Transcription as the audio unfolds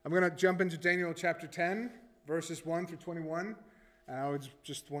I'm going to jump into Daniel chapter 10, verses 1 through 21. And I would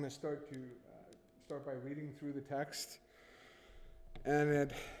just want to start by reading through the text. And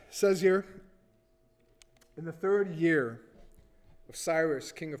it says here, in the 3rd year of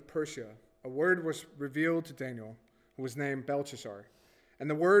Cyrus, king of Persia, a word was revealed to Daniel, who was named Belteshazzar. And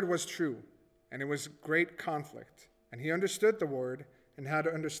the word was true, and it was great conflict. And he understood the word and had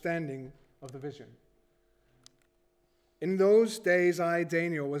understanding of the vision. In those days I,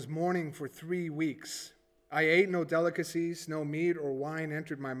 Daniel, was mourning for 3 weeks. I ate no delicacies, no meat or wine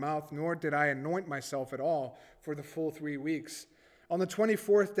entered my mouth, nor did I anoint myself at all for the full 3 weeks. On the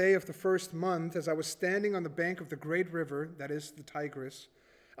 24th day of the 1st month, as I was standing on the bank of the great river, that is the Tigris,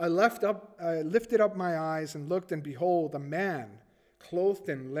 I lifted up my eyes and looked, and behold, a man clothed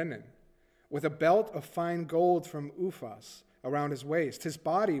in linen, with a belt of fine gold from Uphaz around his waist. His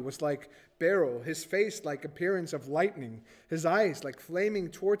body was like beryl, his face like appearance of lightning, his eyes like flaming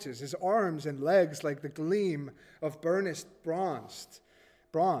torches, his arms and legs like the gleam of burnished bronze,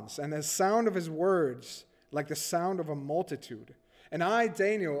 and the sound of his words like the sound of a multitude. And I,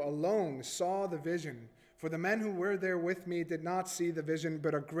 Daniel, alone saw the vision, for the men who were there with me did not see the vision,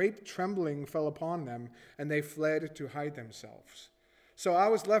 but a great trembling fell upon them, and they fled to hide themselves. So I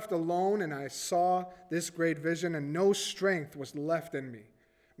was left alone, and I saw this great vision, and no strength was left in me.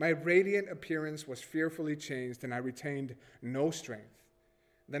 My radiant appearance was fearfully changed, and I retained no strength.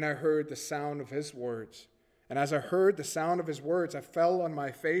 Then I heard the sound of his words, and as I heard the sound of his words, I fell on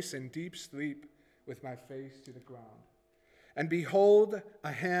my face in deep sleep, with my face to the ground. And behold,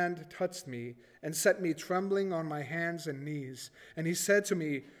 a hand touched me, and set me trembling on my hands and knees. And he said to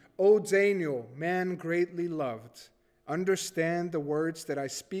me, O Daniel, man greatly loved, understand the words that I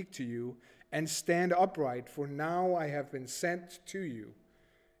speak to you, and stand upright, for now I have been sent to you.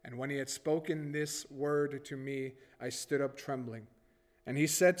 And when he had spoken this word to me, I stood up trembling. And he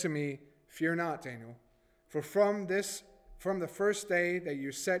said to me, Fear not, Daniel, for from the first day that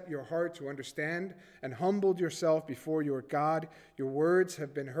you set your heart to understand and humbled yourself before your God, your words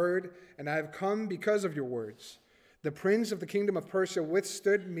have been heard, and I have come because of your words. The prince of the kingdom of Persia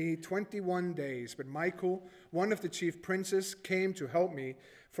withstood me 21 days, but Michael, one of the chief princes, came to help me,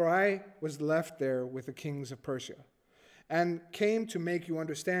 for I was left there with the kings of Persia, and came to make you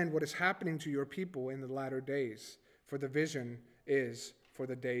understand what is happening to your people in the latter days, for the vision is for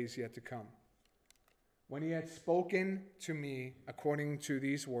the days yet to come. When he had spoken to me according to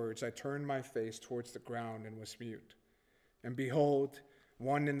these words, I turned my face towards the ground and was mute. And behold,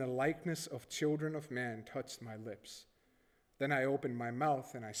 one in the likeness of children of man touched my lips. Then I opened my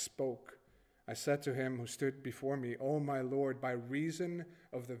mouth and I spoke. I said to him who stood before me, O my Lord, by reason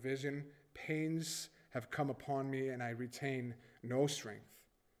of the vision, pains have come upon me, and I retain no strength.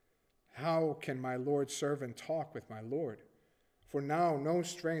 How can my Lord's servant talk with my Lord? For now no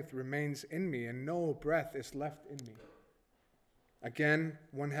strength remains in me, and no breath is left in me. Again,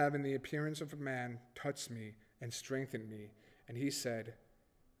 one having the appearance of a man touched me and strengthened me, and he said,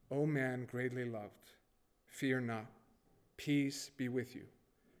 O man greatly loved, fear not, peace be with you.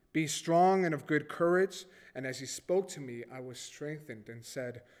 Be strong and of good courage. And as he spoke to me, I was strengthened and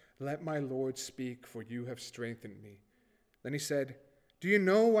said, Let my Lord speak, for you have strengthened me. Then he said, Do you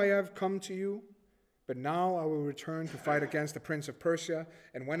know why I have come to you? But now I will return to fight against the prince of Persia,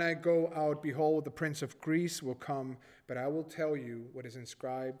 and when I go out, behold, the prince of Greece will come, but I will tell you what is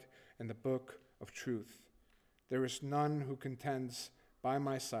inscribed in the book of truth. There is none who contends by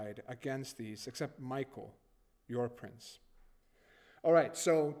my side against these, except Michael, your prince. All right,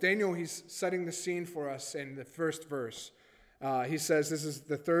 so Daniel, he's setting the scene for us in the first verse. He says this is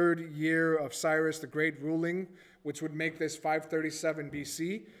the 3rd year of Cyrus the Great ruling, which would make this 537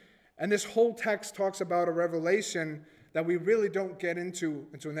 BC. And this whole text talks about a revelation that we really don't get into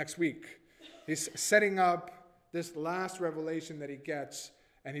until next week. He's setting up this last revelation that he gets,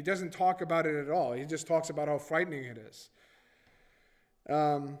 and he doesn't talk about it at all. He just talks about how frightening it is.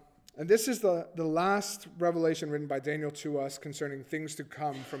 And this is the last revelation written by Daniel to us concerning things to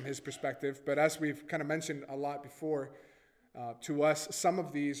come from his perspective. But as we've kind of mentioned a lot before, to us, some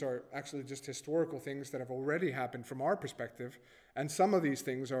of these are actually just historical things that have already happened from our perspective, and some of these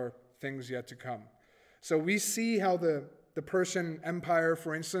things are things yet to come. So we see how the Persian Empire,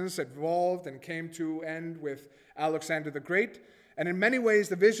 for instance, evolved and came to end with Alexander the Great. And in many ways,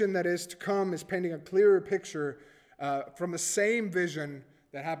 the vision that is to come is painting a clearer picture from the same vision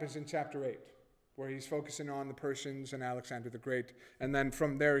that happens in chapter 8, where he's focusing on the Persians and Alexander the Great. And then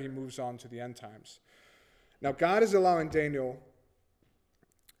from there, he moves on to the end times. Now, God is allowing Daniel,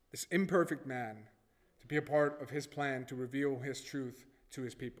 this imperfect man, to be a part of his plan to reveal his truth to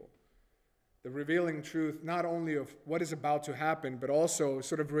his people. the revealing truth not only of what is about to happen, but also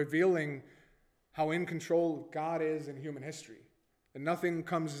sort of revealing how in control God is in human history. And nothing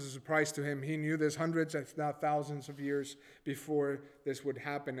comes as a surprise to him. He knew this hundreds, if not thousands of years before this would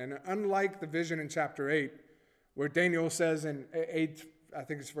happen. And unlike the vision in chapter 8, where Daniel says in 8, I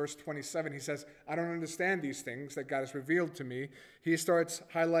think it's verse 27, he says, I don't understand these things that God has revealed to me. He starts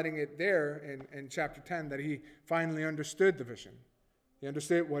highlighting it there in chapter 10 that he finally understood the vision. He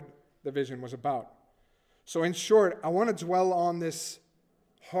understood what the vision was about. So in short, I want to dwell on this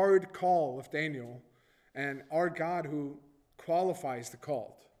hard call of Daniel and our God who qualifies the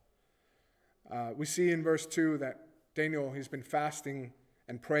called. We see in verse 2 that Daniel, he's been fasting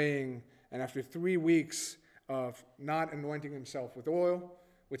and praying, and after 3 weeks of not anointing himself with oil,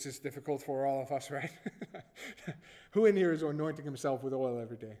 which is difficult for all of us, right? Who in here is anointing himself with oil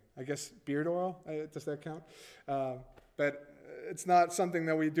every day? I guess beard oil, does that count? But it's not something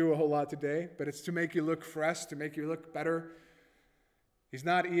that we do a whole lot today, but it's to make you look fresh, to make you look better. He's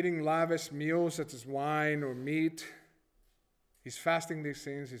not eating lavish meals such as wine or meat. He's fasting these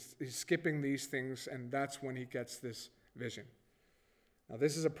things, he's skipping these things, and that's when he gets this vision. Now,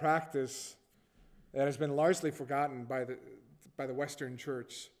 this is a practice that has been largely forgotten by the Western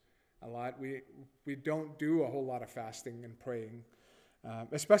church a lot. We don't do a whole lot of fasting and praying.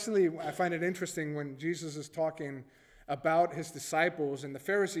 Especially, I find it interesting when Jesus is talking about his disciples, and the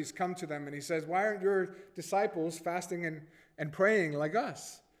Pharisees come to them, and he says, why aren't your disciples fasting and praying like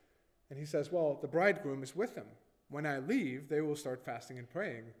us? And he says, well, the bridegroom is with them. When I leave, they will start fasting and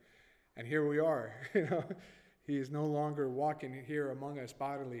praying. And here we are. He is no longer walking here among us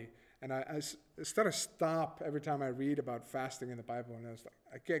bodily. And I sort of stop every time I read about fasting in the Bible, and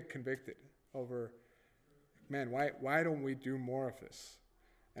I get convicted over, man, why don't we do more of this?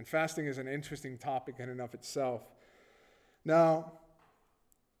 And fasting is an interesting topic in and of itself. Now,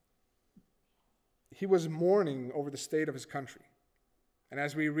 he was mourning over the state of his country. And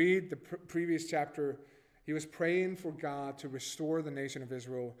as we read the previous chapter, he was praying for God to restore the nation of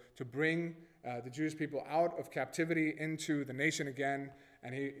Israel, to bring the Jewish people out of captivity into the nation again,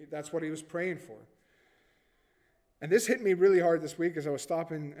 and that's what he was praying for. And this hit me really hard this week as I was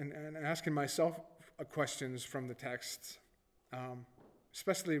stopping and asking myself questions from the text,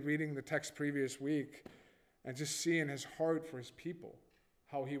 especially reading the text previous week and just seeing his heart for his people,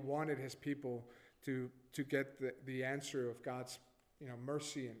 how he wanted his people to get the answer of God's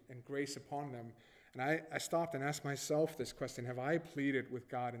mercy and grace upon them. And I stopped and asked myself this question: have I pleaded with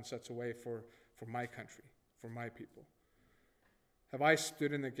God in such a way for my country, for my people? Have I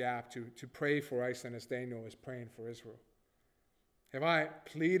stood in the gap to pray for Iceland as Daniel is praying for Israel? Have I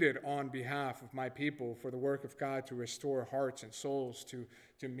pleaded on behalf of my people for the work of God to restore hearts and souls,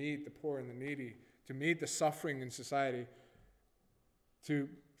 to meet the poor and the needy, to meet the suffering in society,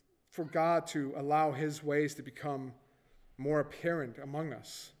 for God to allow his ways to become more apparent among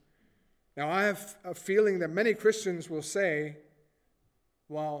us? Now, I have a feeling that many Christians will say,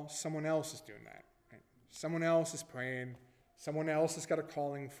 well, someone else is doing that. Right? Someone else is praying. Someone else has got a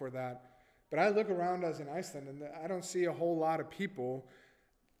calling for that. But I look around us in Iceland, and I don't see a whole lot of people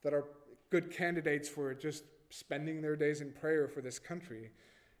that are good candidates for just spending their days in prayer for this country.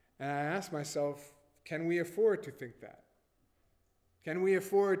 And I ask myself, can we afford to think that? Can we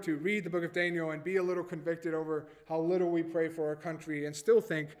afford to read the book of Daniel and be a little convicted over how little we pray for our country and still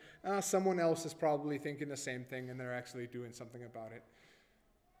think, someone else is probably thinking the same thing and they're actually doing something about it?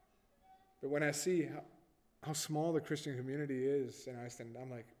 But when I see how small the Christian community is in Iceland,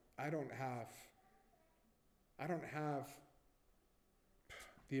 I'm like, I don't have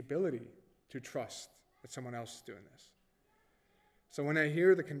the ability to trust that someone else is doing this. So when I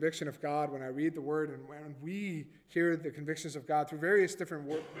hear the conviction of God, when I read the Word, and when we hear the convictions of God through various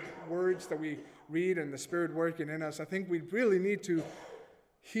different words that we read and the Spirit working in us, I think we really need to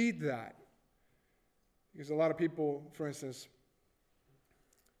heed that. Because a lot of people, for instance,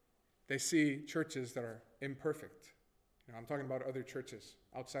 they see churches that are imperfect. I'm talking about other churches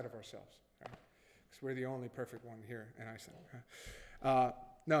outside of ourselves, right? Because we're the only perfect one here in Iceland.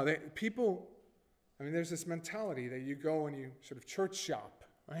 There's this mentality that you go and you sort of church shop,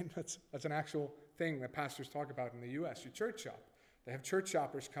 right? That's an actual thing that pastors talk about in the U.S. You church shop. They have church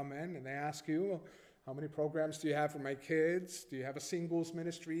shoppers come in and they ask you, well, how many programs do you have for my kids? Do you have a singles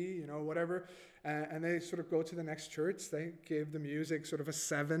ministry? Whatever. And they sort of go to the next church. They give the music sort of a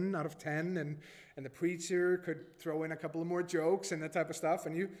 7 out of 10, and the preacher could throw in a couple of more jokes and that type of stuff,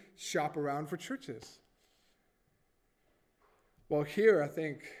 and you shop around for churches. Well, here I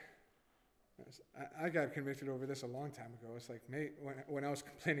think, I got convicted over this a long time ago. It's like when I was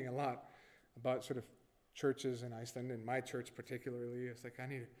complaining a lot about sort of churches in Iceland, and my church particularly, it's like I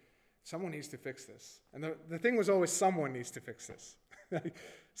someone needs to fix this. And the thing was always someone needs to fix this.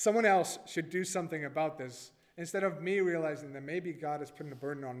 Someone else should do something about this instead of me realizing that maybe God is putting a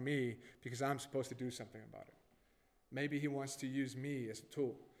burden on me because I'm supposed to do something about it. Maybe he wants to use me as a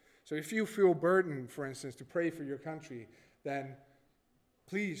tool. So if you feel burdened, for instance, to pray for your country, then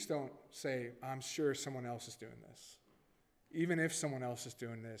please don't say, I'm sure someone else is doing this. Even if someone else is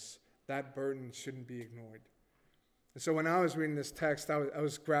doing this, that burden shouldn't be ignored. And so when I was reading this text, I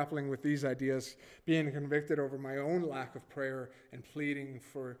was grappling with these ideas, being convicted over my own lack of prayer and pleading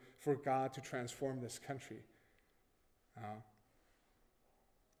for God to transform this country.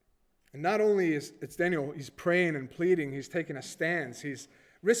 And not only is it's Daniel, he's praying and pleading, he's taking a stance, he's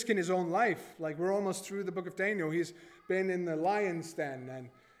risking his own life. Like we're almost through the book of Daniel. He's been in the lion's den,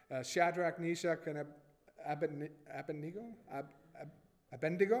 and Shadrach, Meshach, and Abednego?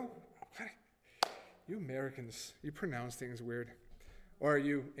 You Americans, you pronounce things weird. Or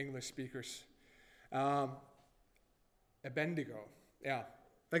you English speakers. Abednego, yeah.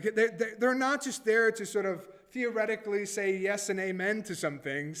 Like they're not just there to sort of theoretically say yes and amen to some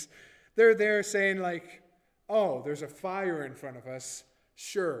things. They're there saying like, oh, there's a fire in front of us.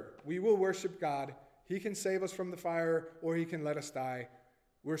 Sure, we will worship God. He can save us from the fire or he can let us die.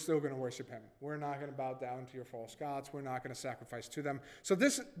 We're still going to worship him. We're not going to bow down to your false gods. We're not going to sacrifice to them. So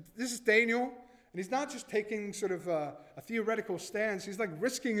this is Daniel, and he's not just taking sort of a theoretical stance. He's like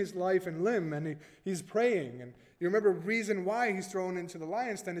risking his life and limb, and he's praying. And you remember the reason why he's thrown into the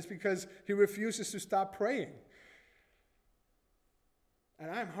lion's den is because he refuses to stop praying. And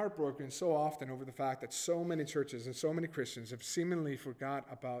I'm heartbroken so often over the fact that so many churches and so many Christians have seemingly forgot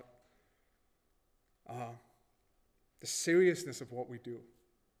about the seriousness of what we do.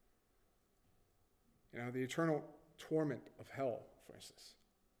 You know, the eternal torment of hell, for instance.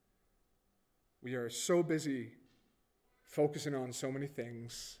 We are so busy focusing on so many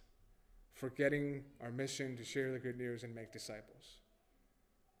things, forgetting our mission to share the good news and make disciples.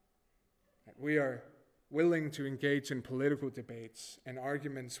 We are willing to engage in political debates and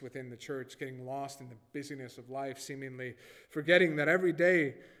arguments within the church, getting lost in the busyness of life, seemingly forgetting that every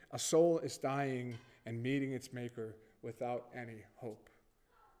day a soul is dying and meeting its maker without any hope.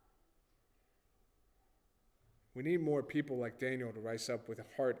 We need more people like Daniel to rise up with a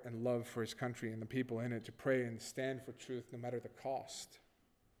heart and love for his country and the people in it, to pray and stand for truth no matter the cost.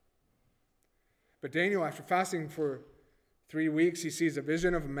 But Daniel, after fasting for 3 weeks, he sees a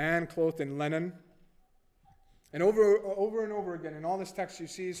vision of a man clothed in linen. And over and over again in all this text, you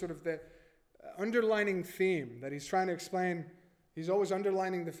see sort of the underlining theme that he's trying to explain. He's always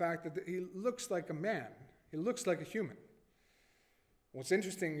underlining the fact that he looks like a man. He looks like a human. What's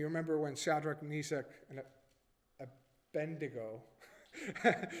interesting, you remember when Shadrach, Meshach, and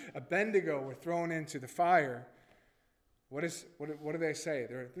Abednego were thrown into the fire. What do they say?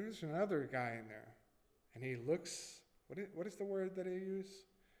 There's another guy in there, and he looks. What is the word that they use?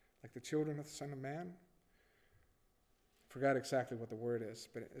 Like the children of the Son of Man. Forgot exactly what the word is,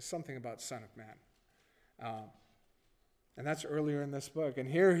 but it's something about Son of Man. And that's earlier in this book. And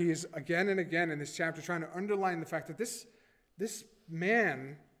here he is again and again in this chapter trying to underline the fact that this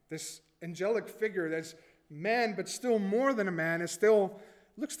man, this angelic figure that's man, but still more than a man,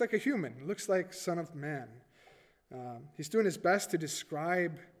 looks like a human, looks like Son of Man. He's doing his best to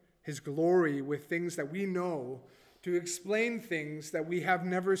describe his glory with things that we know, to explain things that we have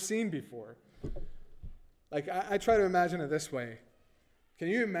never seen before. Like, I try to imagine it this way. Can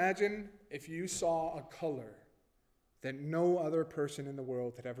you imagine if you saw a color that no other person in the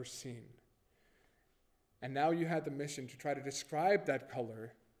world had ever seen? And now you had the mission to try to describe that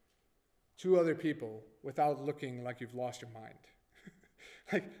color to other people without looking like you've lost your mind.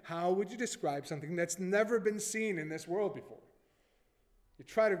 Like, how would you describe something that's never been seen in this world before? You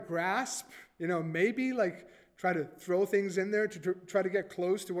try to grasp, maybe like try to throw things in there to try to get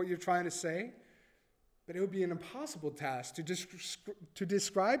close to what you're trying to say. But it would be an impossible task to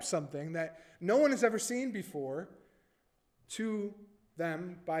describe something that no one has ever seen before to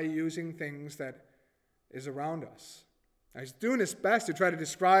them by using things that is around us. Now, he's doing his best to try to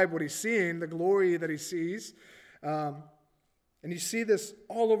describe what he's seeing, the glory that he sees. And you see this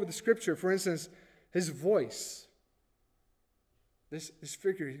all over the scripture. For instance, his voice. This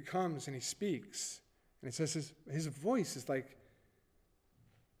figure, he comes and he speaks. And it says his voice is like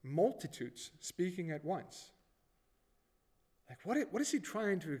multitudes speaking at once. Like, what is he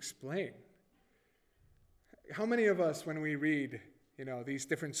trying to explain? How many of us, when we read, these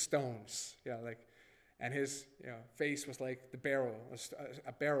different stones, and his face was like the barrel,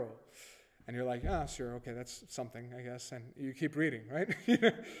 a barrel. And you're like, sure, okay, that's something, I guess. And you keep reading, right?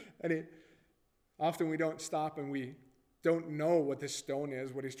 And often we don't stop and we don't know what this stone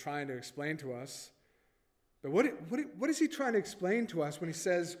is, what he's trying to explain to us. But what is he trying to explain to us when he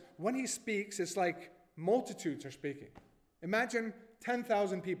says, when he speaks, it's like multitudes are speaking? Imagine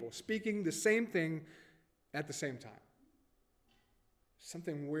 10,000 people speaking the same thing at the same time.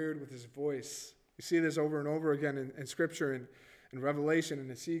 Something weird with his voice. You see this over and over again in Scripture, in Revelation,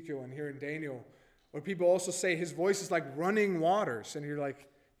 and Ezekiel, and here in Daniel, where people also say his voice is like running waters. And you're like,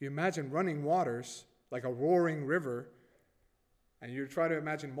 you imagine running waters like a roaring river, and you try to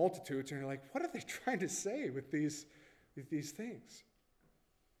imagine multitudes, and you're like, what are they trying to say with these things?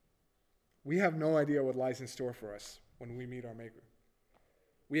 We have no idea what lies in store for us when we meet our Maker.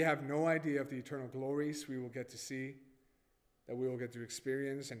 We have no idea of the eternal glories we will get to see, that we will get to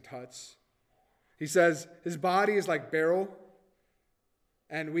experience and touch. He says his body is like beryl,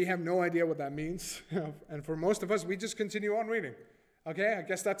 and we have no idea what that means. And for most of us, we just continue on reading. Okay, I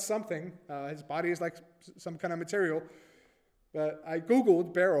guess that's something. His body is like some kind of material. But I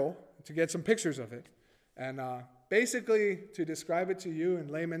Googled beryl to get some pictures of it. And basically, to describe it to you in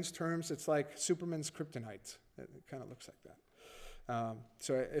layman's terms, it's like Superman's kryptonite. It kind of looks like that.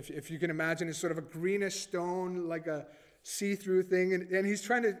 So if you can imagine, it's sort of a greenish stone, like a see-through thing. And he's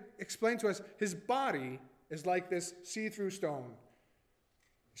trying to explain to us his body is like this see-through stone.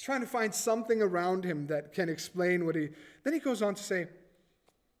 He's trying to find something around him that can explain what he... Then he goes on to say,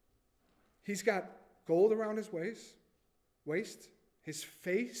 he's got gold around his waist. His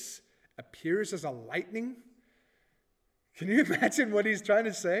face appears as a lightning. Can you imagine what he's trying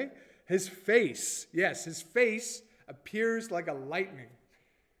to say? His face, yes, his face appears like a lightning.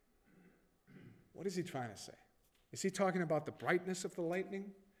 What is he trying to say? Is he talking about the brightness of the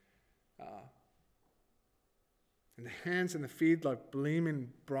lightning? And the hands and the feet like gleaming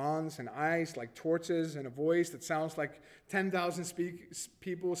bronze, and eyes like torches, and a voice that sounds like 10,000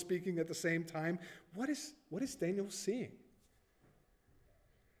 people speaking at the same time. What is Daniel seeing?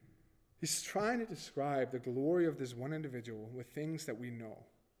 He's trying to describe the glory of this one individual with things that we know.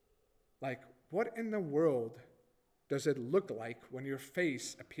 Like, what in the world does it look like when your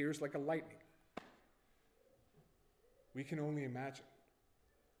face appears like a lightning? We can only imagine.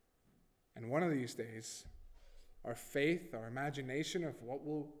 And one of these days, our faith, our imagination of what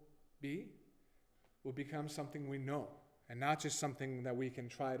will be, will become something we know, and not just something that we can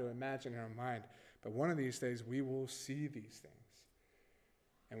try to imagine in our mind. But one of these days, we will see these things.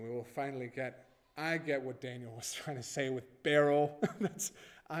 And we will finally I get what Daniel was trying to say with beryl.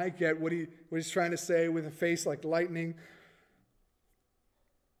 I get what he's trying to say with a face like lightning.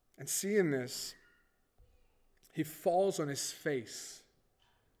 And seeing this, he falls on his face.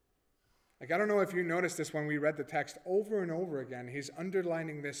 Like, I don't know if you noticed this when we read the text over and over again. He's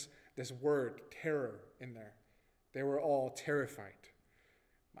underlining this word, terror, in there. They were all terrified.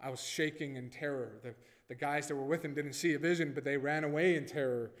 I was shaking in terror. The guys that were with him didn't see a vision, but they ran away in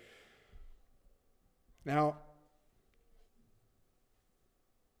terror. Now,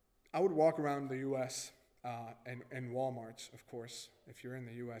 I would walk around the U.S. And Walmarts, of course. If you're in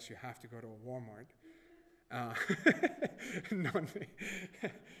the U.S., you have to go to a Walmart.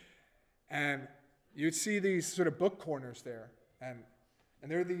 And you'd see these sort of book corners there. And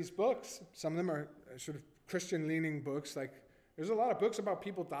there are these books. Some of them are sort of Christian-leaning books. Like, there's a lot of books about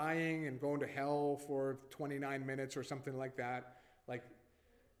people dying and going to hell for 29 minutes or something like that. Like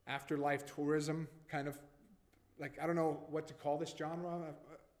afterlife tourism, kind of. Like, I don't know what to call this genre,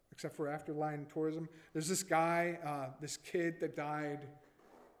 except for afterlife tourism. There's this guy, this kid that died.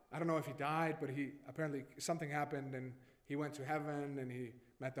 I don't know if he died, but apparently something happened, and he went to heaven, and he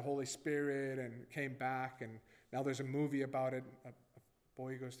met the Holy Spirit and came back, and now there's a movie about it, a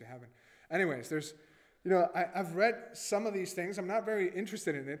boy goes to heaven. Anyways, I've read some of these things. I'm not very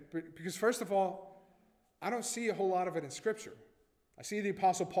interested in it, because first of all, I don't see a whole lot of it in Scripture. I see the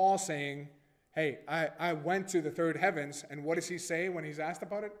Apostle Paul saying, hey, I went to the third heavens, and what does he say when he's asked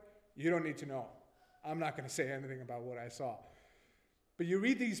about it? You don't need to know. I'm not going to say anything about what I saw. But you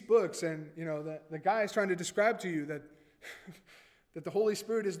read these books, and the guy is trying to describe to you that that the Holy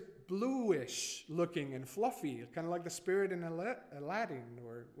Spirit is bluish looking and fluffy, kind of like the spirit in Aladdin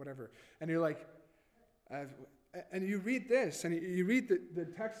or whatever. And you're like, and you read this, and you read the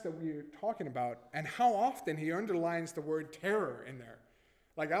text that we're talking about, and how often he underlines the word terror in there.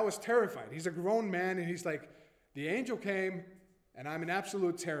 Like, I was terrified. He's a grown man, and he's like, the angel came, and I'm in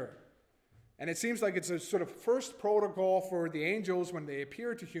absolute terror. And it seems like it's a sort of first protocol for the angels when they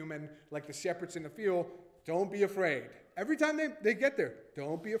appear to human, like the shepherds in the field, don't be afraid. Every time they get there,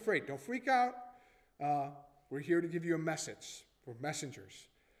 don't be afraid. Don't freak out. We're here to give you a message. We're messengers.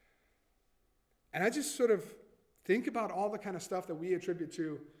 And I just sort of think about all the kind of stuff that we attribute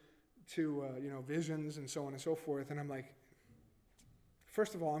visions and so on and so forth. And I'm like,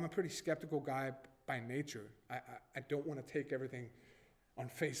 first of all, I'm a pretty skeptical guy by nature. I don't want to take everything on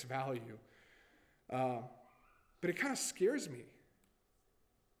face value. But it kind of scares me.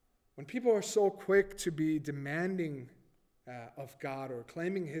 When people are so quick to be demanding of God or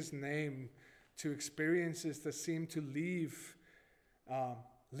claiming his name to experiences that seem to leave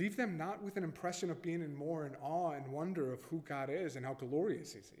them not with an impression of being in more in awe and wonder of who God is and how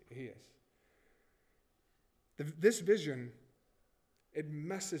glorious he is. This vision, it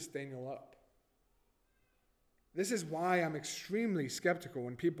messes Daniel up. This is why I'm extremely skeptical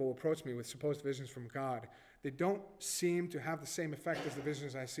when people approach me with supposed visions from God. They don't seem to have the same effect as the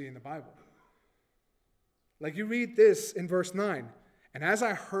visions I see in the Bible. Like you read this in verse 9, and as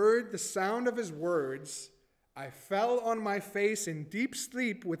I heard the sound of his words, I fell on my face in deep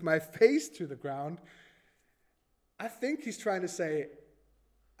sleep with my face to the ground. I think he's trying to say,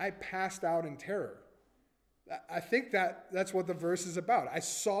 I passed out in terror. I think that's what the verse is about. I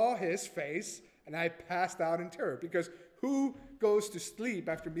saw his face and I passed out in terror. Because who goes to sleep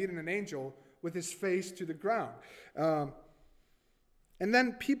after meeting an angel with his face to the ground? And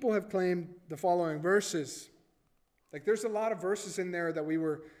then people have claimed the following verses. Like there's a lot of verses in there that we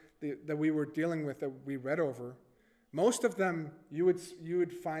were dealing with, that we read over. Most of them you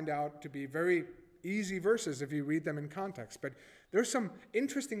would find out to be very easy verses if you read them in context. But there's some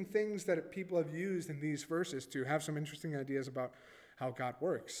interesting things that people have used in these verses to have some interesting ideas about how God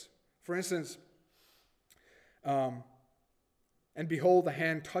works. For instance, and behold, the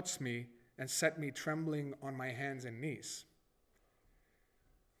hand touched me and set me trembling on my hands and knees.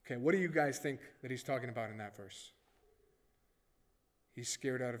 Okay, what do you guys think that he's talking about in that verse? He's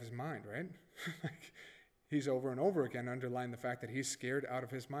scared out of his mind, right? He's over and over again underlined the fact that he's scared out of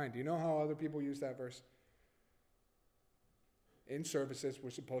his mind. Do you know how other people use that verse? In services, we're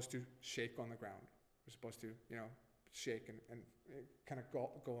supposed to shake on the ground. We're supposed to, shake and kind of go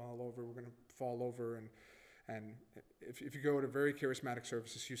all over. We're going to fall over. And if you go to very charismatic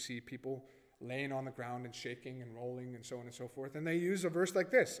services, you see people laying on the ground and shaking and rolling and so on and so forth. And they use a verse like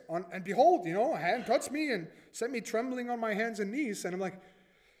this. And behold, a hand touched me and set me trembling on my hands and knees. And I'm like,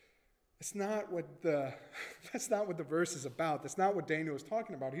 that's not what the verse is about. That's not what Daniel is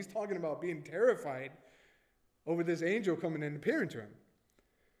talking about. He's talking about being terrified over this angel coming and appearing to him.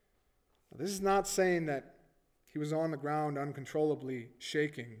 Now, this is not saying that he was on the ground uncontrollably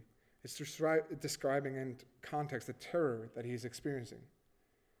shaking. It's describing in context the terror that he's experiencing.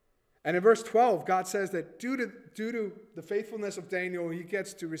 And in verse 12, God says that due to the faithfulness of Daniel, he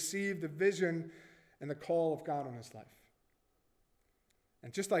gets to receive the vision and the call of God on his life.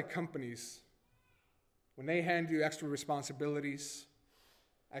 And just like companies, when they hand you extra responsibilities,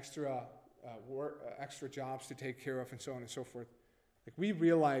 extra work, extra jobs to take care of, and so on and so forth, like we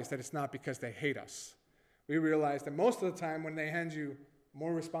realize that it's not because they hate us. We realize that most of the time when they hand you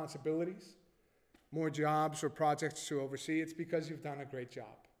more responsibilities, more jobs or projects to oversee, it's because you've done a great job.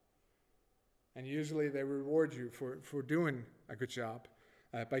 And usually they reward you for doing a good job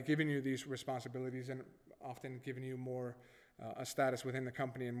by giving you these responsibilities and often giving you more a status within the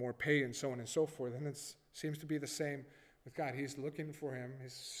company and more pay and so on and so forth. And it seems to be the same with God. He's looking for him.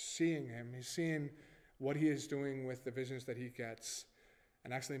 He's seeing what he is doing with the visions that he gets.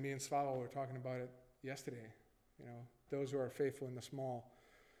 And actually me and Svava were talking about it yesterday. Those who are faithful in the small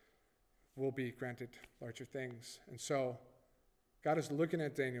will be granted larger things. And so God is looking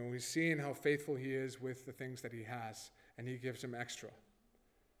at Daniel. He's seeing how faithful he is with the things that he has, and he gives him extra.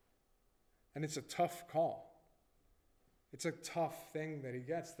 And it's a tough call. It's a tough thing that he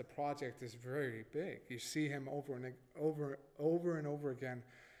gets. The project is very big. You see him over and over again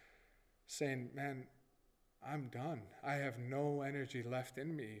saying, man, I'm done. I have no energy left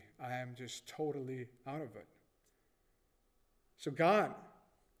in me. I am just totally out of it. So God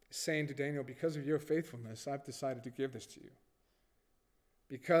is saying to Daniel, because of your faithfulness, I've decided to give this to you.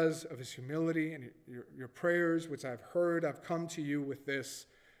 Because of his humility and your prayers, which I've heard, I've come to you with this.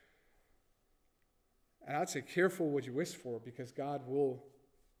 And I'd say careful what you wish for, because God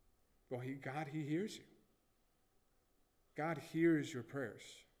he hears you. God hears your prayers.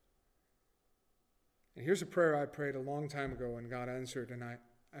 And here's a prayer I prayed a long time ago and God answered, and I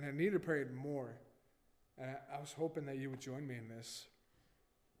need to pray it more. And I was hoping that you would join me in this.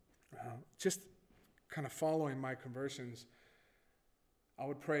 Just kind of following my conversions, I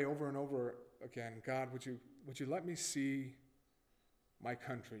would pray over and over again, God, would you let me see my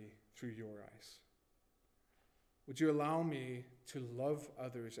country through your eyes? Would you allow me to love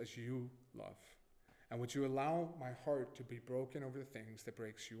others as you love? And would you allow my heart to be broken over the things that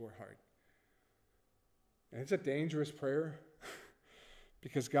breaks your heart? And it's a dangerous prayer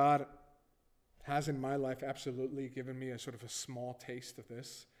because God has in my life absolutely given me a sort of a small taste of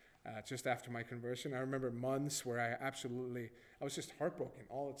this. Just after my conversion, I remember months where I was just heartbroken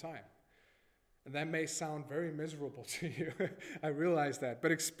all the time. And that may sound very miserable to you. I realize that.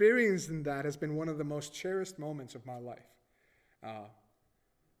 But experiencing that has been one of the most cherished moments of my life.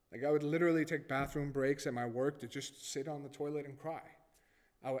 Like I would literally take bathroom breaks at my work to just sit on the toilet and cry.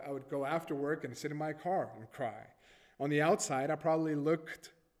 I would go after work and sit in my car and cry. On the outside, I probably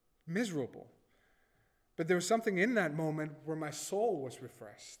looked miserable. But there was something in that moment where my soul was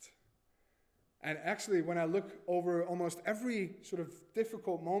refreshed. And actually, when I look over almost every sort of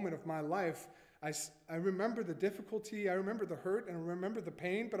difficult moment of my life, I remember the difficulty, I remember the hurt, and I remember the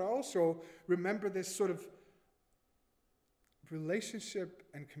pain, but I also remember this sort of relationship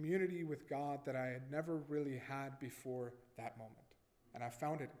and community with God that I had never really had before that moment. And I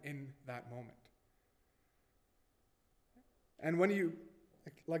found it in that moment. And when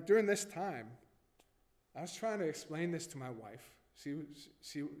like during this time, I was trying to explain this to my wife.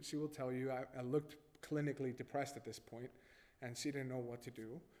 She will tell you I looked clinically depressed at this point, and she didn't know what to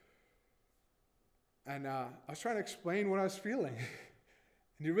do. And I was trying to explain what I was feeling.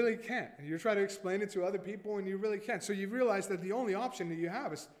 And you really can't. And you're trying to explain it to other people, and you really can't. So you realize that the only option that you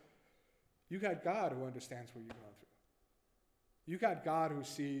have is you got God who understands what you're going through. You got God who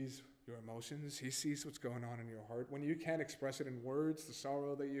sees your emotions. He sees what's going on in your heart. When you can't express it in words, the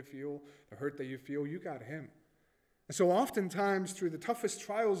sorrow that you feel, the hurt that you feel, you got Him. And so oftentimes, through the toughest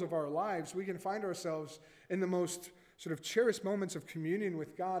trials of our lives, we can find ourselves in the most sort of cherished moments of communion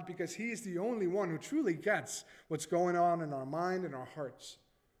with God because He is the only one who truly gets what's going on in our mind and our hearts.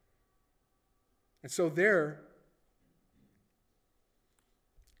 And so there,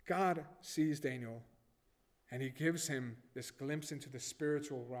 God sees Daniel, and He gives him this glimpse into the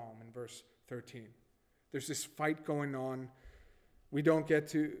spiritual realm in verse 13. There's this fight going on. We don't get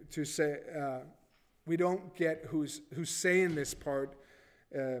to say, we don't get who's saying this part.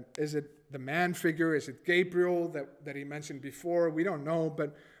 Is it the man figure? Is it Gabriel that he mentioned before? We don't know.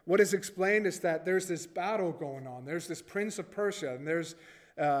 But what is explained is that there's this battle going on. There's this prince of Persia, and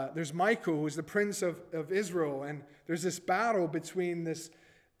there's Michael, who's the prince of Israel, and there's this battle between this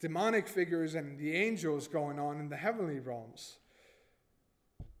demonic figures and the angels going on in the heavenly realms.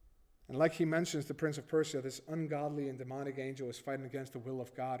 And like he mentions, the prince of Persia, this ungodly and demonic angel is fighting against the will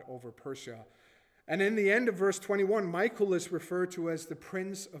of God over Persia. And in the end of verse 21, Michael is referred to as the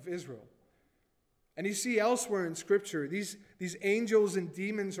prince of Israel. And you see elsewhere in Scripture, these angels and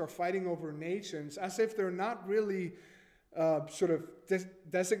demons are fighting over nations as if they're not really sort of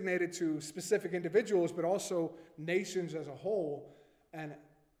designated to specific individuals, but also nations as a whole. And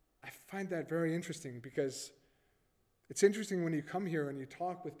I find that very interesting because it's interesting when you come here and you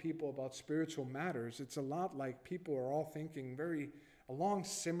talk with people about spiritual matters. It's a lot like people are all thinking along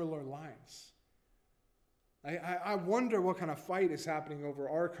similar lines. I wonder what kind of fight is happening over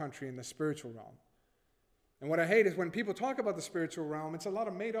our country in the spiritual realm. And what I hate is when people talk about the spiritual realm, it's a lot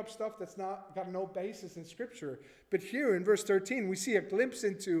of made-up stuff that's not got no basis in Scripture. But here in verse 13, we see a glimpse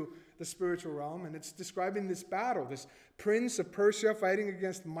into the spiritual realm, and it's describing this battle, this prince of Persia fighting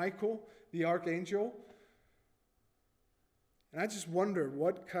against Michael, the archangel. And I just wonder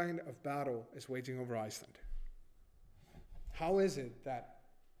what kind of battle is waging over Iceland. How is it that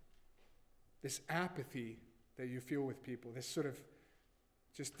this apathy that you feel with people, this sort of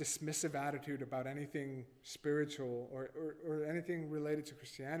just dismissive attitude about anything spiritual or anything related to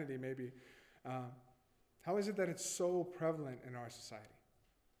Christianity maybe, how is it that it's so prevalent in our society?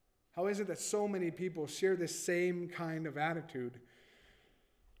 How is it that so many people share this same kind of attitude?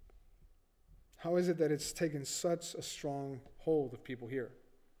 How is it that it's taken such a strong hold of people here?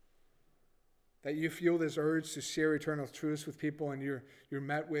 That you feel this urge to share eternal truths with people, and you're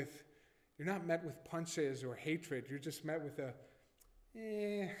not met with punches or hatred. You're just met with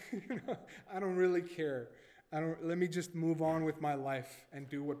I don't really care. Let me just move on with my life and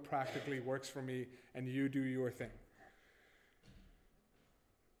do what practically works for me, and you do your thing.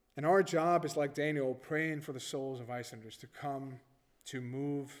 And our job is like Daniel, praying for the souls of Icelanders to come to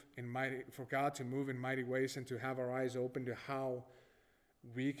move for God to move in mighty ways, and to have our eyes open to how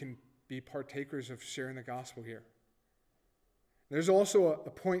we can be partakers of sharing the gospel here. There's also a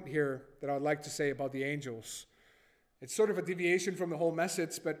point here that I'd like to say about the angels. It's sort of a deviation from the whole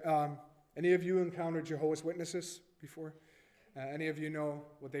message, but any of you encountered Jehovah's Witnesses before? Any of you know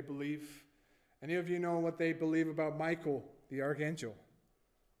what they believe? Any of you know what they believe about Michael, the archangel?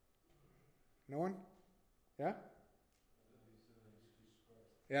 No one? Yeah?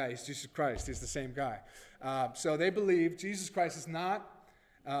 Yeah, he's Jesus Christ. He's the same guy. So they believe Jesus Christ is not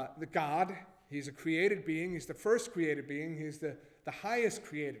the God. He's a created being. He's the first created being. He's the highest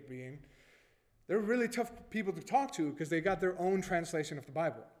created being. they're really tough people to talk to because they got their own translation of the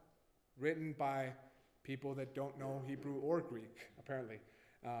Bible, written by people that don't know Hebrew or Greek, apparently.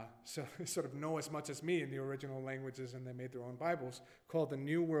 So they sort of know as much as me in the original languages, and they made their own Bibles called the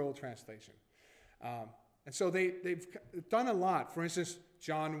New World Translation. And so they've done a lot. For instance,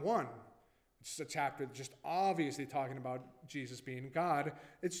 John 1, which is a chapter just obviously talking about Jesus being God.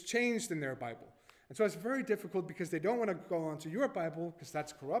 It's changed in their Bible. And so it's very difficult because they don't want to go onto your Bible because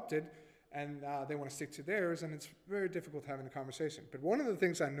that's corrupted, and they want to stick to theirs, and it's very difficult having a conversation. But one of the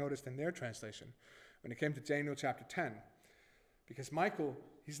things I noticed in their translation, when it came to Daniel chapter 10, because Michael,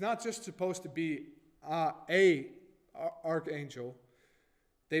 he's not just supposed to be a archangel.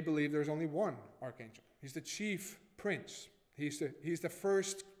 They believe there's only one archangel. He's the chief prince. He's the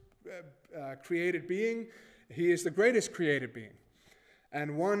first created being. He is the greatest created being. And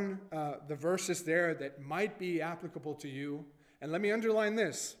the verses there that might be applicable to you, and let me underline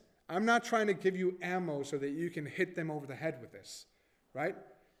this, I'm not trying to give you ammo so that you can hit them over the head with this, right?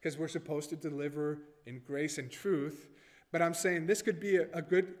 Because we're supposed to deliver in grace and truth. But I'm saying this could be a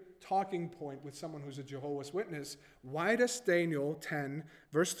good talking point with someone who's a Jehovah's Witness. Why does Daniel 10,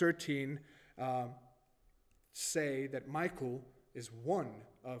 verse 13, say that Michael is one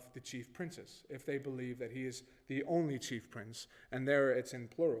of the chief princes, if they believe that he is the only chief prince? And there it's in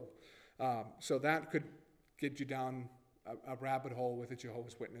plural. So that could get you down a rabbit hole with a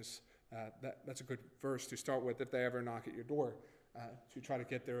Jehovah's Witness. That's a good verse to start with if they ever knock at your door to try to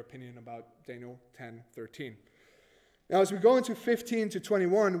get their opinion about Daniel 10:13. Now, as we go into 15 to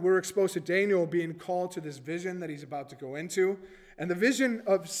 21, we're exposed to Daniel being called to this vision that he's about to go into, and the vision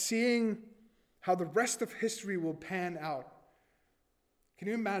of seeing how the rest of history will pan out. Can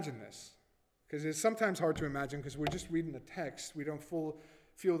you imagine this? Because it's sometimes hard to imagine because we're just reading the text. We don't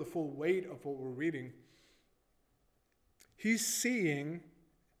feel the full weight of what we're reading. He's seeing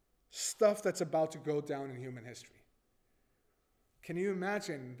stuff that's about to go down in human history. Can you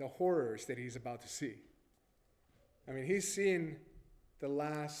imagine the horrors that he's about to see? I mean, he's seen the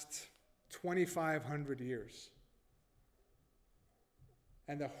last 2,500 years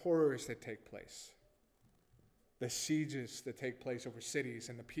and the horrors that take place. The sieges that take place over cities,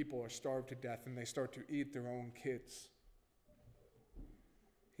 and the people are starved to death and they start to eat their own kids.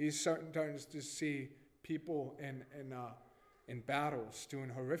 He's starting to see people in battles doing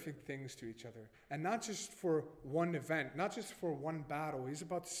horrific things to each other. And not just for one event, not just for one battle. He's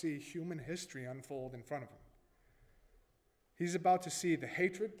about to see human history unfold in front of him. He's about to see the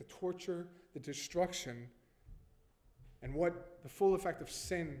hatred, the torture, the destruction, and what the full effect of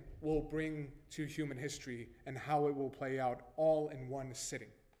sin will bring to human history and how it will play out all in one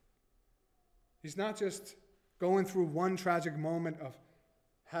sitting. He's not just going through one tragic moment of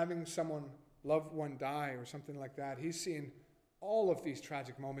having someone, loved one, die or something like that. He's seeing all of these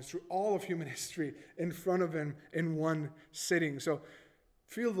tragic moments through all of human history in front of him in one sitting. So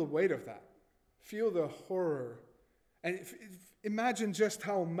feel the weight of that. Feel the horror. And imagine just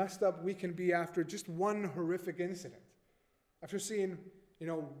how messed up we can be after just one horrific incident. After seeing,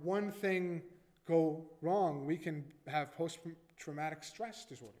 one thing go wrong, we can have post-traumatic stress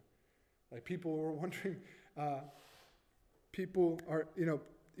disorder. Like people were wondering, people are,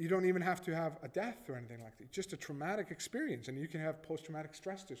 you don't even have to have a death or anything like that. Just a traumatic experience, and you can have post-traumatic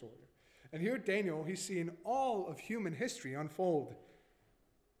stress disorder. And here Daniel, he's seeing all of human history unfold.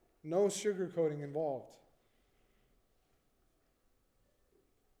 No sugarcoating involved.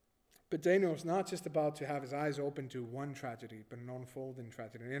 But Daniel is not just about to have his eyes open to one tragedy, but an unfolding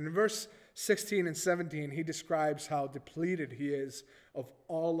tragedy. And in verse 16 and 17, he describes how depleted he is of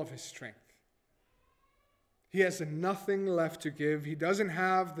all of his strength. He has nothing left to give. He doesn't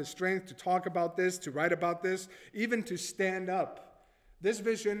have the strength to talk about this, to write about this, even to stand up. This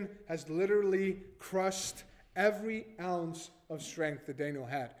vision has literally crushed every ounce of strength that Daniel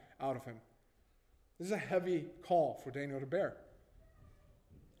had out of him. This is a heavy call for Daniel to bear.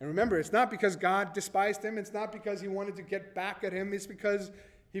 And remember, it's not because God despised him. It's not because he wanted to get back at him. It's because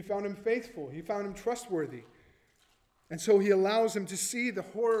he found him faithful. He found him trustworthy. And so he allows him to see the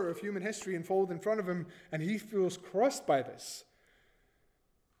horror of human history unfold in front of him, and he feels crushed by this.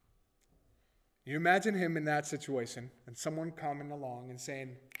 You imagine him in that situation and someone coming along and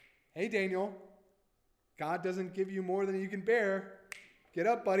saying, "Hey, Daniel, God doesn't give you more than you can bear. Get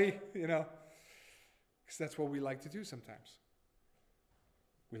up, buddy," Because that's what we like to do sometimes.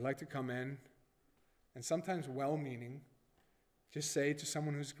 We like to come in and sometimes well-meaning, just say to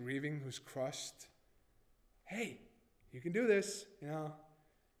someone who's grieving, who's crushed, "Hey, you can do this,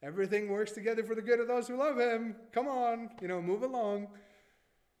 Everything works together for the good of those who love him. Come on, move along."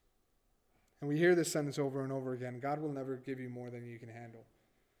 And we hear this sentence over and over again. God will never give you more than you can handle.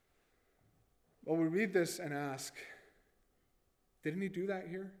 Well, we read this and ask, didn't he do that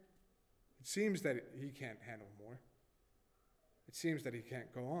here? It seems that he can't handle more. It seems that he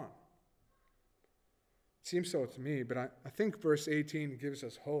can't go on. It seems so to me, but I think verse 18 gives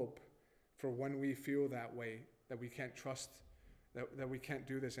us hope for when we feel that way, that we can't trust, that we can't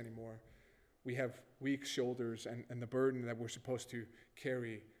do this anymore. We have weak shoulders, and the burden that we're supposed to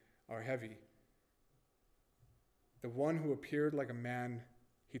carry are heavy. The one who appeared like a man,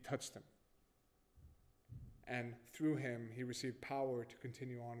 he touched him. And through him, he received power to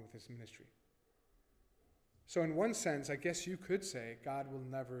continue on with his ministry. So in one sense, I guess you could say God will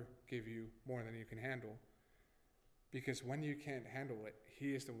never give you more than you can handle. Because when you can't handle it,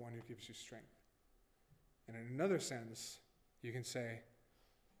 he is the one who gives you strength. And in another sense, you can say,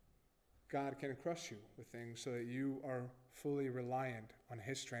 God can crush you with things so that you are fully reliant on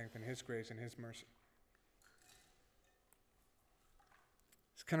his strength and his grace and his mercy.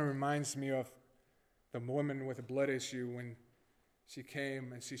 This kind of reminds me of the woman with a blood issue when she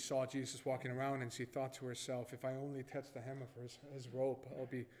came and she saw Jesus walking around, and she thought to herself, if I only touch the hem of his robe,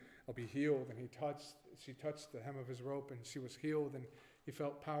 I'll be healed. And she touched the hem of his robe, and she was healed, and he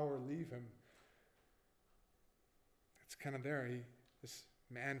felt power leave him. It's kind of there. This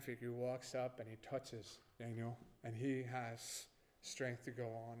man figure walks up and he touches Daniel, and he has strength to go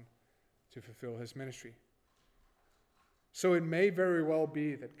on to fulfill his ministry. So it may very well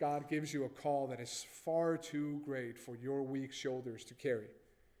be that God gives you a call that is far too great for your weak shoulders to carry.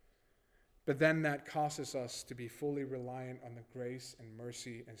 But then that causes us to be fully reliant on the grace and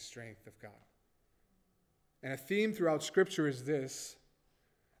mercy and strength of God. And a theme throughout Scripture is this,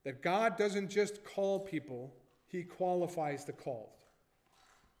 that God doesn't just call people, he qualifies the called.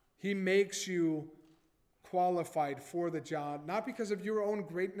 He makes you qualified for the job, not because of your own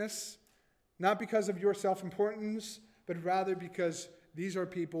greatness, not because of your self-importance, but rather because these are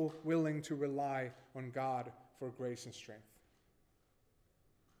people willing to rely on God for grace and strength.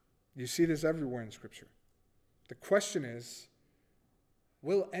 You see this everywhere in Scripture. The question is,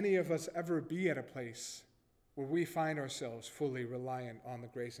 will any of us ever be at a place where we find ourselves fully reliant on the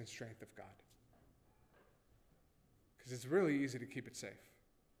grace and strength of God? Because it's really easy to keep it safe.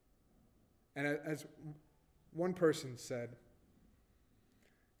 And as one person said,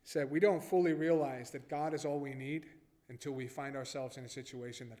 we don't fully realize that God is all we need until we find ourselves in a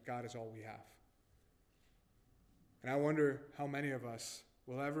situation that God is all we have. And I wonder how many of us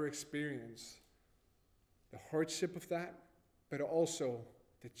will ever experience the hardship of that, but also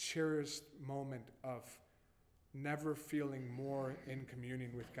the cherished moment of never feeling more in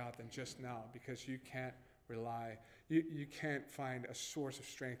communion with God than just now, because you can't rely, you can't find a source of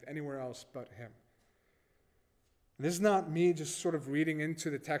strength anywhere else but him. And this is not me just sort of reading into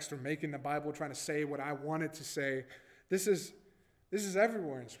the text or making the Bible, trying to say what I wanted to say. This is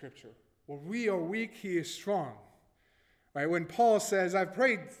everywhere in Scripture. Where we are weak, he is strong. Right? When Paul says, I've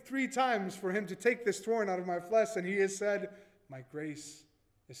prayed 3 times for him to take this thorn out of my flesh, and he has said, my grace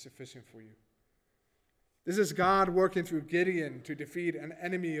is sufficient for you. This is God working through Gideon to defeat an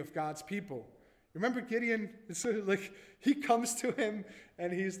enemy of God's people. Remember Gideon? It's like he comes to him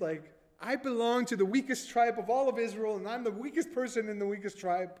and he's like, I belong to the weakest tribe of all of Israel, and I'm the weakest person in the weakest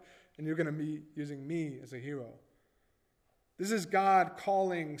tribe, and you're going to be using me as a hero. This is God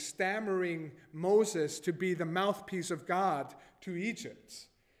calling stammering Moses to be the mouthpiece of God to Egypt.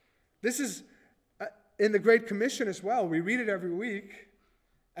 This is in the Great Commission as well. We read it every week.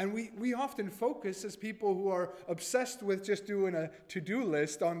 And we often focus as people who are obsessed with just doing a to-do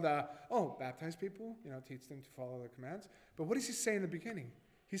list on baptize people, teach them to follow the commands. But what does he say in the beginning?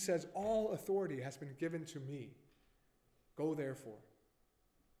 He says, all authority has been given to me. Go therefore.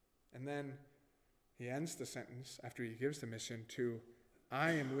 And then he ends the sentence after he gives the mission to,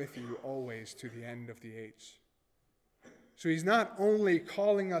 I am with you always to the end of the age. So he's not only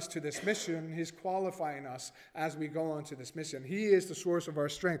calling us to this mission, he's qualifying us as we go on to this mission. He is the source of our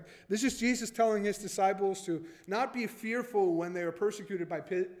strength. This is Jesus telling his disciples to not be fearful when they are persecuted by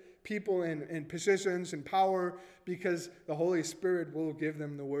people in positions and power, because the Holy Spirit will give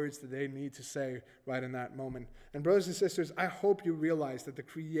them the words that they need to say right in that moment. And brothers and sisters, I hope you realize that the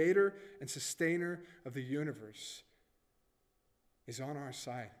creator and sustainer of the universe is on our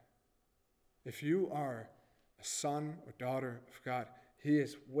side. If you are a son or daughter of God, he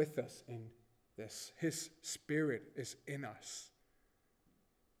is with us in this. His Spirit is in us.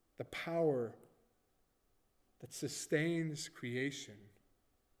 The power that sustains creation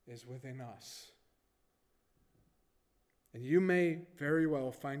is within us. And you may very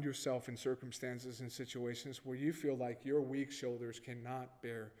well find yourself in circumstances and situations where you feel like your weak shoulders cannot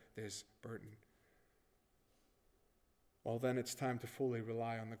bear this burden. well, then it's time to fully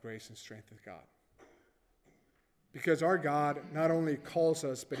rely on the grace and strength of God. Because our God not only calls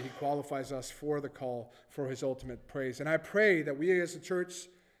us, but he qualifies us for the call for his ultimate praise. And I pray that we as a church,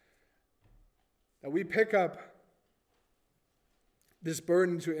 that we pick up this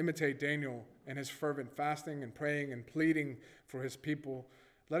burden to imitate Daniel and his fervent fasting and praying and pleading for his people.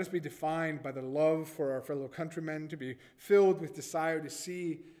 Let us be defined by the love for our fellow countrymen, to be filled with desire to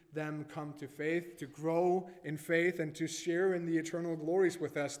see them come to faith, to grow in faith, and to share in the eternal glories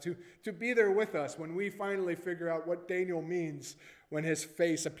with us, to be there with us when we finally figure out what Daniel means when his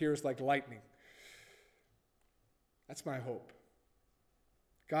face appears like lightning. That's my hope.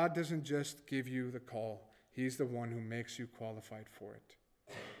 God doesn't just give you the call. He's the one who makes you qualified for it.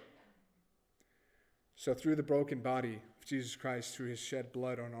 So through the broken body of Jesus Christ, through his shed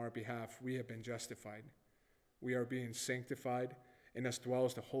blood on our behalf, we have been justified. We are being sanctified. In us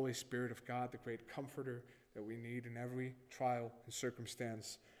dwells the Holy Spirit of God, the great comforter that we need in every trial and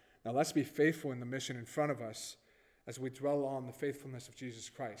circumstance. Now let's be faithful in the mission in front of us as we dwell on the faithfulness of Jesus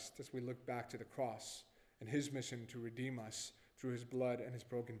Christ, as we look back to the cross and his mission to redeem us through his blood and his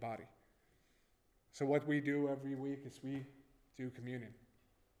broken body. So what we do every week is we do communion.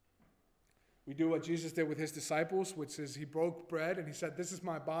 We do what Jesus did with his disciples, which is he broke bread and he said, "This is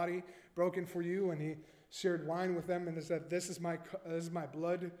my body broken for you," and he shared wine with them and he said, this is my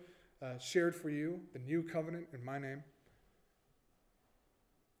blood shared for you, the new covenant in my name.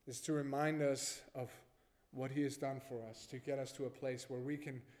 Is to remind us of what he has done for us, to get us to a place where we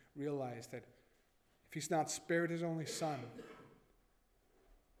can realize that if he's not spared his only son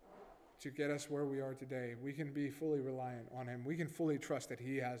to get us where we are today, we can be fully reliant on him. We can fully trust that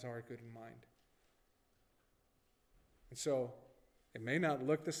he has our good in mind. And so, it may not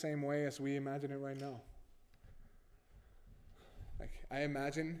look the same way as we imagine it right now. Like, I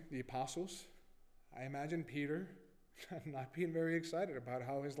imagine the apostles, I imagine Peter not being very excited about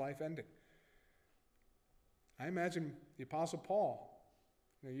how his life ended. I imagine the apostle Paul.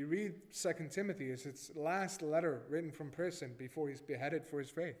 You read 2 Timothy, it's its last letter written from prison before he's beheaded for his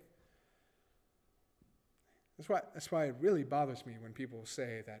faith. That's why it really bothers me when people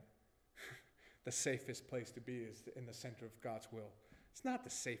say that the safest place to be is in the center of God's will. It's not the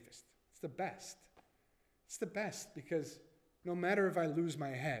safest. It's the best. It's the best because no matter if I lose my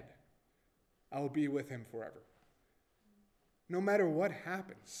head, I will be with him forever. No matter what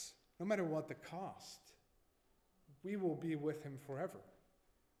happens, no matter what the cost, we will be with him forever.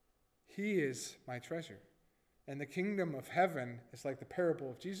 He is my treasure. And the kingdom of heaven is like the parable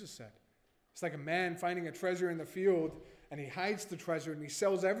of Jesus said. It's like a man finding a treasure in the field, and he hides the treasure, and he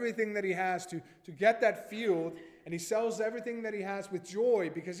sells everything that he has to get that field, and he sells everything that he has with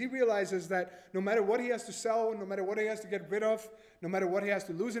joy because he realizes that no matter what he has to sell, no matter what he has to get rid of, no matter what he has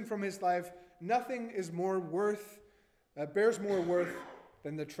to lose from his life, nothing is more worth, bears more worth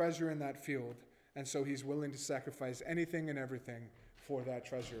than the treasure in that field. And so he's willing to sacrifice anything and everything for that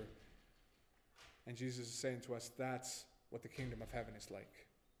treasure. And Jesus is saying to us, that's what the kingdom of heaven is like.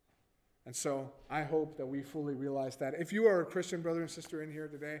 And so I hope that we fully realize that. If you are a Christian brother and sister in here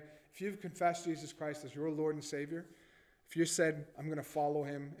today, if you've confessed Jesus Christ as your Lord and Savior, if you said, I'm going to follow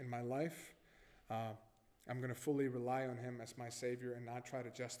him in my life, I'm going to fully rely on him as my Savior and not try to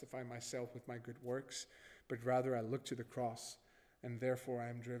justify myself with my good works, but rather I look to the cross, and therefore I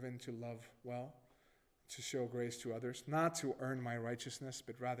am driven to love well, to show grace to others, not to earn my righteousness,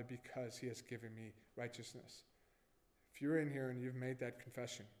 but rather because he has given me righteousness. If you're in here and you've made that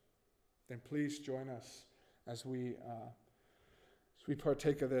confession, then please join us as we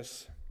partake of this